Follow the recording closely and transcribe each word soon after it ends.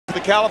The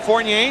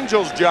California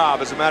Angels'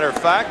 job, as a matter of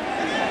fact.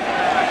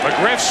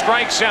 McGriff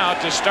strikes out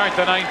to start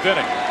the ninth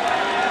inning.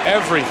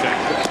 Everything.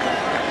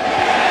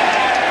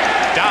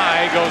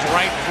 Dye goes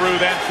right through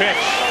that pitch.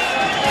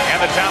 And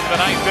the top of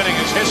the ninth inning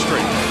is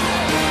history.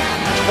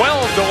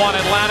 12-1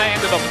 Atlanta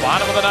into the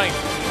bottom of the ninth.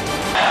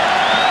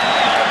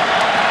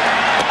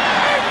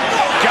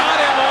 Got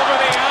him over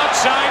the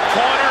outside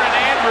corner, and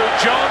Andrew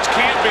Jones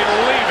can't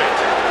believe it.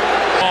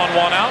 On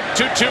one out,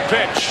 2-2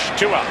 pitch,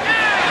 2 out.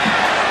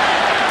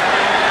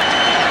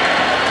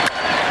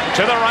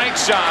 To the right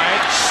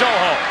side,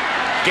 Soho.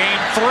 Game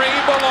 3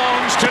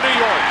 belongs to New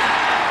York.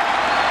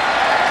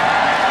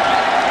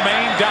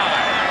 Main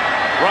dive.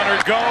 Runner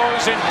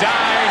goes and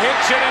Dye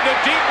hits it into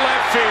deep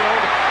left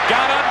field.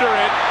 Got under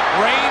it.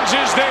 Raines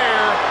is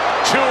there.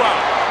 2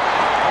 out.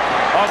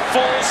 A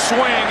full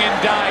swing and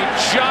Dye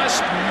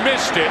just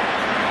missed it.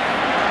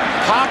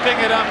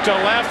 Popping it up to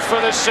left for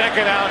the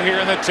second out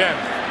here in the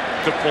 10th.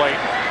 The plate.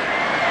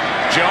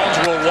 Jones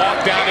will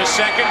walk down to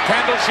second.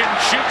 Pendleton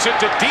shoots it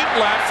to deep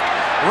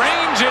left.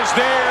 Raines is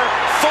there,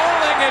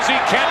 falling as he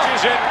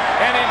catches it,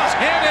 and in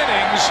 10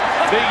 innings,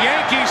 the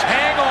Yankees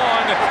hang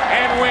on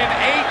and win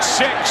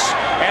 8-6,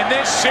 and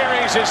this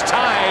series is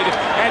tied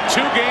at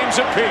 2 games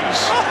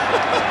apiece.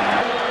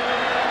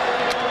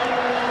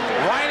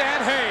 Right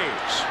at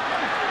Hayes.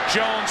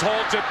 Jones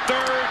holds at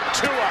third,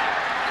 2 out.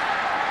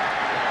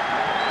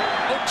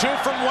 0-2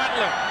 from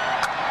Wetteland.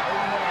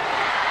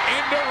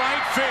 Into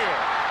right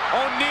field.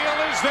 O'Neill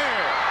is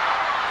there.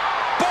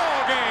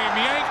 Ball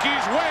game.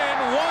 Yankees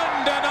win 1-0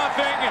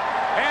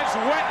 as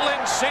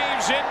Wetteland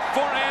saves it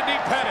for Andy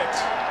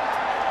Pettitte.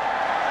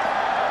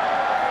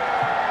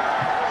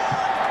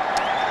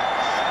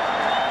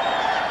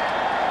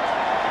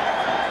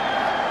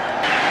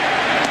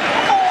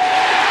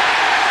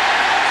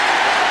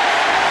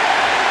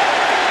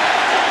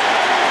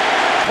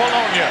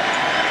 Bologna.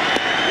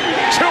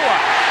 2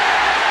 out.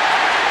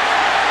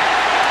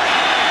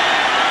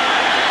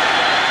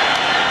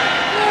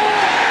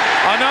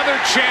 Another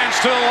chance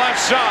to the left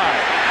side.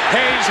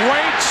 Hayes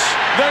waits.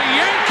 The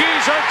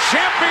Yankees are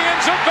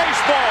champions of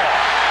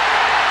baseball.